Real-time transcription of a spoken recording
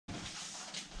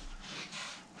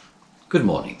Good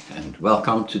morning and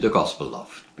welcome to the Gospel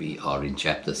Loft. We are in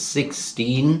chapter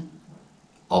 16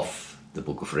 of the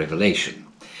Book of Revelation,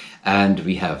 and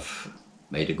we have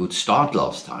made a good start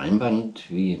last time, and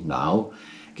we now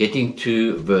getting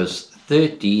to verse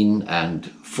 13 and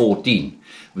 14.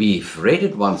 We've read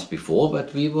it once before,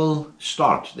 but we will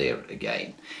start there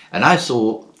again. And I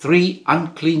saw 3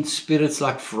 unclean spirits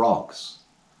like frogs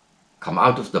come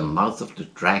out of the mouth of the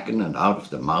dragon and out of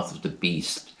the mouth of the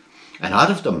beast, and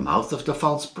out of the mouth of the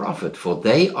false prophet, for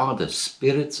they are the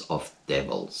spirits of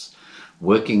devils,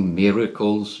 working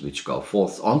miracles which go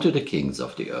forth unto the kings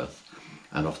of the earth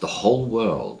and of the whole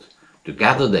world, to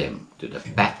gather them to the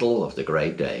battle of the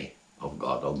great day of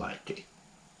God Almighty.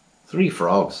 3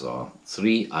 frogs are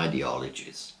 3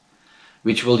 ideologies,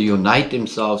 which will unite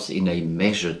themselves in a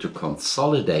measure to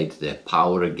consolidate their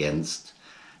power against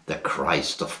the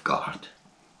Christ of God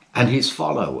and his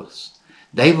followers.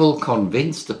 They will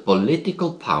convince the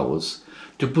political powers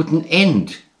to put an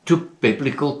end to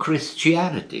biblical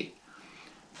Christianity.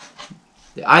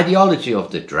 The ideology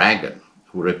of the dragon,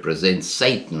 who represents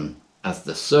Satan as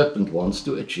the serpent, wants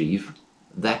to achieve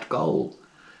that goal,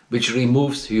 which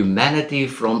removes humanity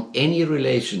from any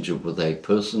relationship with a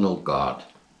personal God.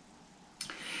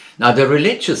 Now, the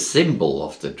religious symbol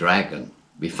of the dragon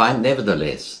we find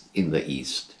nevertheless in the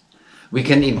East. We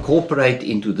can incorporate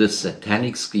into this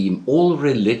satanic scheme all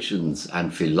religions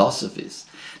and philosophies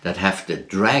that have the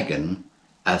dragon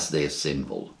as their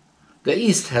symbol. The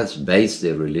East has based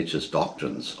their religious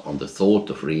doctrines on the thought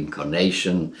of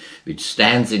reincarnation, which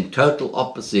stands in total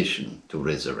opposition to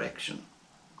resurrection.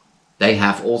 They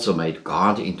have also made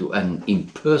God into an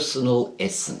impersonal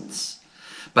essence,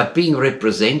 but being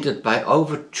represented by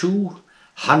over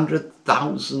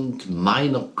 200,000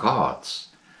 minor gods,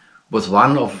 with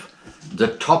one of the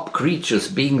top creatures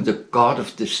being the god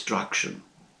of destruction.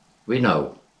 We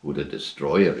know who the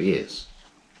destroyer is,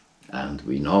 and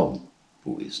we know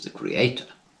who is the creator.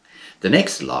 The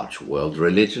next large world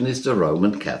religion is the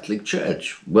Roman Catholic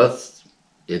Church, with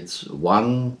its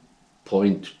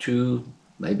 1.2,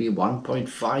 maybe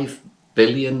 1.5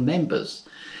 billion members,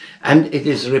 and it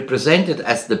is represented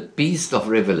as the beast of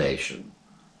Revelation.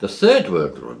 The third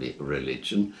world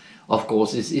religion, of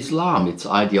course, is Islam. Its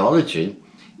ideology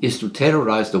is to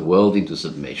terrorize the world into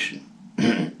submission.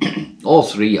 All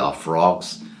 3 are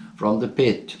frogs from the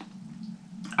pit.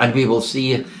 And we will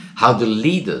see how the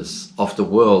leaders of the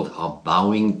world are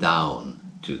bowing down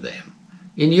to them.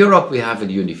 In Europe, we have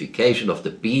a unification of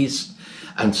the beast,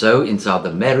 and so in South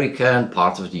America and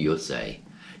parts of the USA.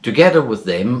 Together with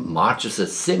them marches a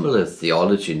similar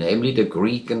theology, namely the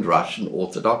Greek and Russian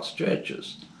Orthodox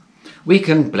churches. We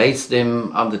can place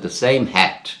them under the same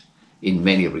hat in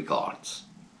many regards.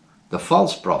 The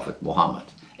false prophet Muhammad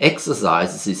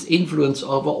exercises his influence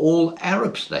over all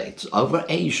Arab states, over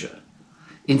Asia.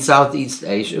 In Southeast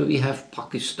Asia, we have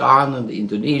Pakistan and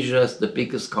Indonesia as the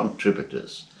biggest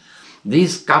contributors.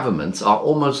 These governments are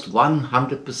almost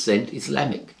 100%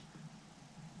 Islamic.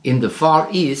 In the Far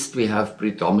East, we have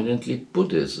predominantly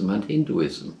Buddhism and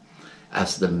Hinduism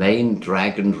as the main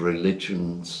dragon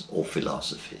religions or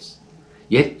philosophies.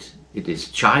 Yet it is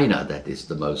China that is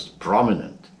the most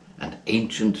prominent and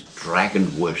ancient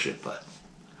dragon worshipper.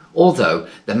 Although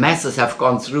the masses have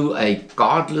gone through a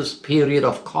godless period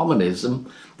of communism,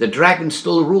 the dragon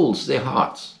still rules their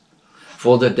hearts.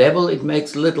 For the devil, it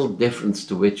makes little difference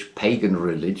to which pagan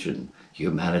religion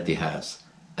humanity has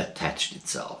attached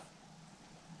itself.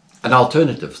 An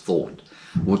alternative thought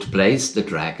would place the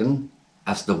dragon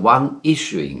as the one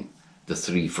issuing the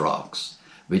 3 frogs,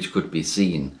 which could be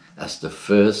seen as the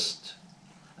first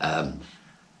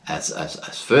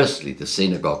firstly the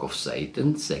synagogue of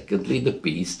Satan, secondly the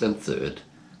beast, and third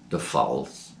the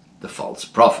false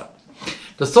prophet.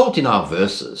 The thought in our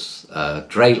verses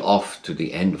trail off to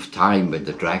the end of time, when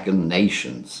the dragon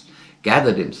nations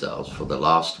gather themselves for the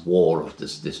last war of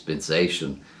this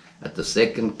dispensation at the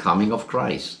second coming of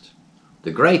Christ.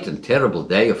 The great and terrible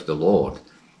day of the Lord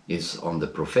is on the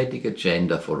prophetic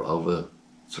agenda for over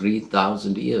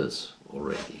 3,000 years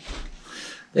already.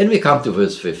 Then we come to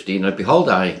verse 15, and behold,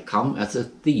 I come as a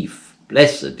thief.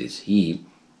 Blessed is he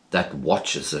that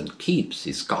watches and keeps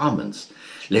his garments,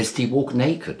 lest he walk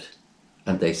naked,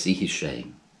 and they see his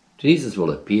shame. Jesus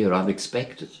will appear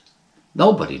unexpected.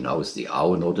 Nobody knows the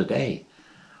hour nor the day.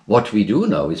 What we do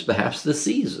know is perhaps the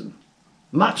season.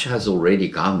 Much has already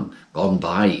gone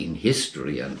by in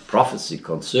history and prophecy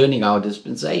concerning our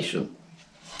dispensation.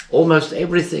 Almost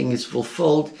everything is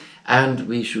fulfilled, and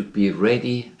we should be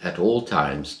ready at all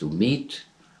times to meet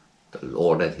the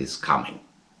Lord at his coming.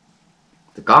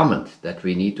 The garment that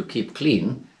we need to keep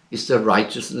clean is the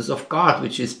righteousness of God,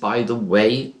 which is by the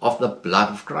way of the blood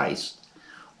of Christ.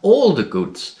 All the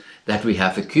goods that we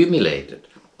have accumulated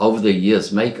over the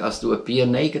years make us to appear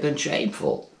naked and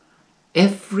shameful.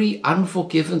 Every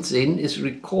unforgiven sin is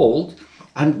recalled,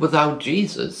 and without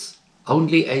Jesus,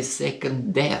 only a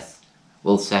second death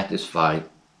will satisfy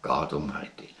God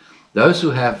Almighty. Those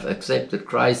who have accepted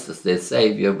Christ as their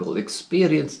Savior will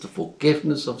experience the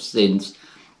forgiveness of sins,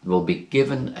 will be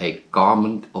given a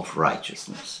garment of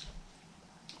righteousness.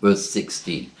 Verse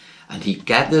 16, and he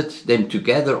gathered them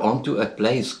together onto a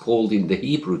place called in the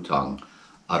Hebrew tongue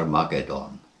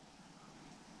Armageddon.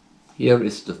 Here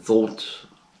is the thought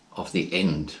of the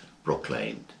end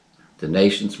proclaimed. The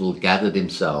nations will gather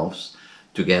themselves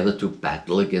together to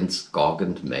battle against Gog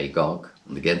and Magog,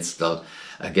 and against God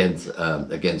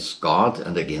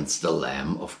and against the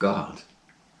Lamb of God.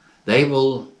 They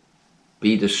will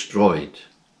be destroyed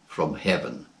from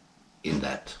heaven in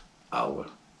that hour.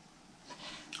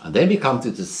 And then we come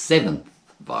to the seventh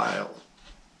vial.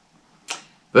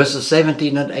 Verses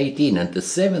 17 and 18, and the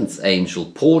seventh angel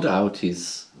poured out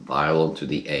his vial into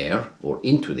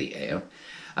the air,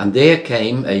 and there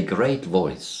came a great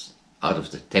voice out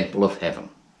of the temple of heaven,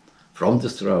 from the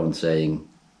throne, saying,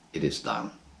 it is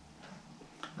done.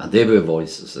 And there were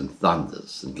voices and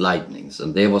thunders and lightnings,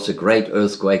 and there was a great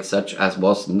earthquake, such as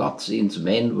was not since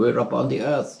men were upon the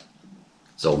earth.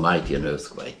 So mighty an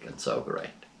earthquake, and so great.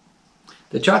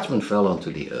 The judgment fell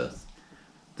onto the earth,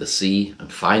 the sea,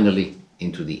 and finally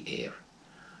into the air.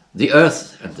 The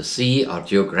earth and the sea are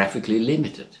geographically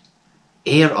limited.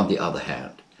 Air, on the other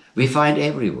hand, we find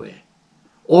everywhere.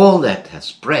 All that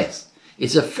has breath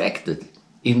is affected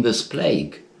in this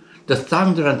plague. The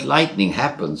thunder and lightning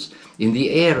happens in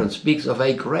the air and speaks of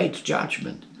a great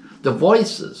judgment. The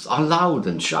voices are loud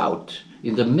and shout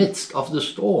in the midst of the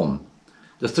storm.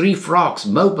 The three frogs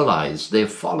mobilize their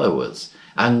followers,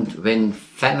 and when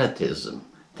fanatism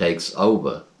takes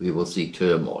over, we will see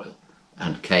turmoil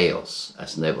and chaos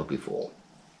as never before.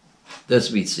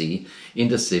 This we see in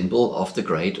the symbol of the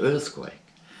great earthquake,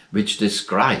 which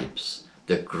describes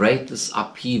the greatest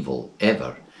upheaval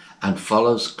ever and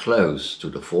follows close to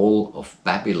the fall of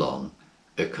Babylon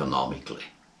economically.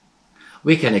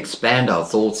 We can expand our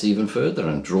thoughts even further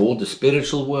and draw the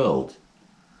spiritual world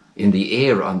in the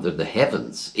air under the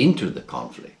heavens into the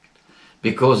conflict,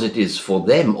 because it is for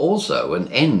them also an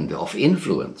end of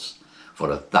influence for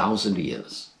 1,000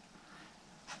 years.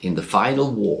 In the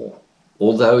final war,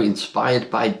 although inspired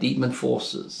by demon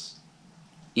forces,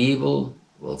 evil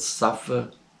will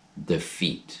suffer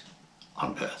defeat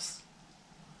on earth.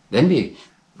 Then we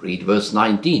read verse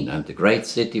 19, and the great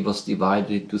city was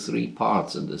divided into 3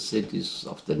 parts, and the cities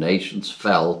of the nations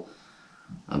fell,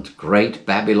 and great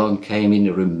Babylon came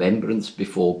in remembrance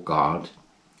before God,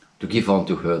 to give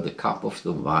unto her the cup of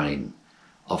the wine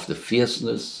of the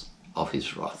fierceness of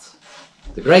his wrath.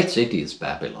 The great city is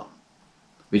Babylon,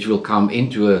 which will come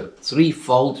into a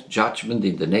 3-fold judgment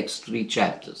in the next 3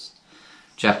 chapters.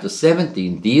 Chapter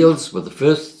 17 deals with the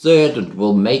first third and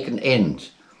will make an end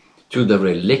to the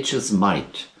religious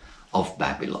might of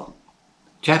Babylon.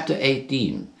 Chapter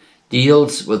 18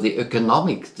 deals with the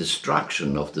economic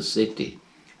destruction of the city,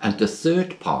 and the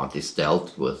third part is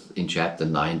dealt with in chapter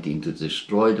 19 to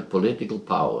destroy the political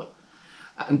power.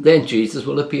 And then Jesus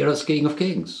will appear as King of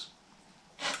Kings.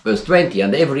 Verse 20,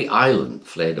 and every island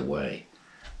fled away,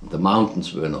 and the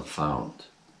mountains were not found.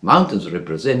 Mountains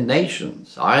represent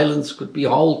nations. Islands could be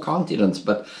whole continents,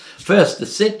 but first the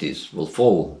cities will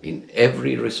fall in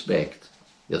every respect.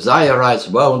 Isaiah writes,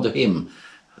 woe unto him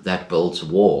that builds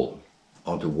wall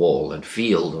onto wall and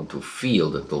field unto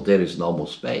field until there is no more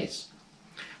space.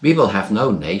 We will have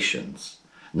no nations,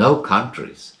 no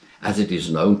countries, as it is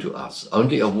known to us,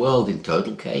 only a world in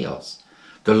total chaos.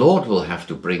 The Lord will have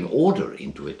to bring order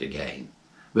into it again.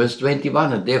 Verse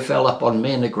 21, and there fell upon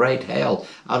men a great hail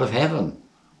out of heaven,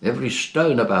 every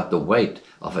stone about the weight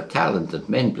of a talent, and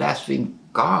men blasphemed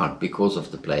God because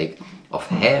of the plague of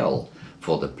hail,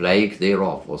 for the plague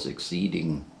thereof was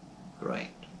exceeding great.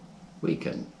 We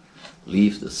can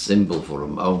leave the symbol for a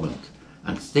moment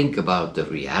and think about the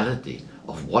reality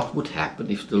of what would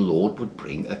happen if the Lord would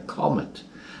bring a comet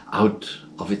out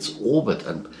of its orbit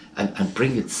and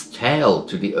bring its tail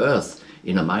to the earth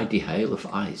in a mighty hail of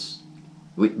ice.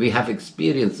 We have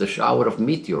experienced a shower of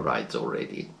meteorites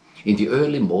already in the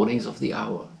early mornings of the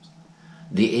hour.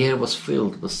 The air was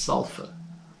filled with sulfur.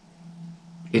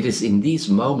 It is in these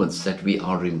moments that we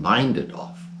are reminded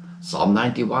of Psalm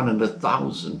 91, and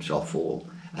 1,000 shall fall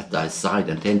at thy side,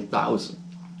 and 10,000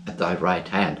 at thy right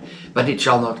hand, but it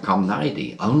shall not come nigh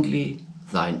thee. Only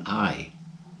thine eye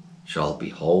shall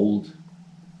behold,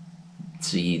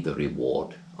 see the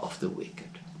reward of the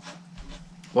wicked.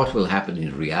 What will happen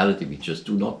in reality we just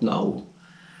do not know.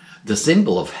 The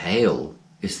symbol of hail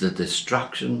is the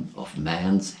destruction of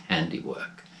man's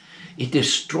handiwork. It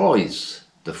destroys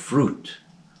the fruit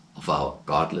of our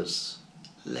godless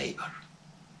labor.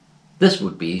 This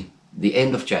would be the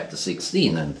end of chapter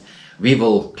 16, and we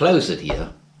will close it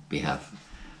here. We have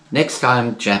next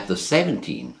time chapter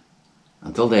 17.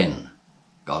 Until then,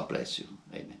 God bless you.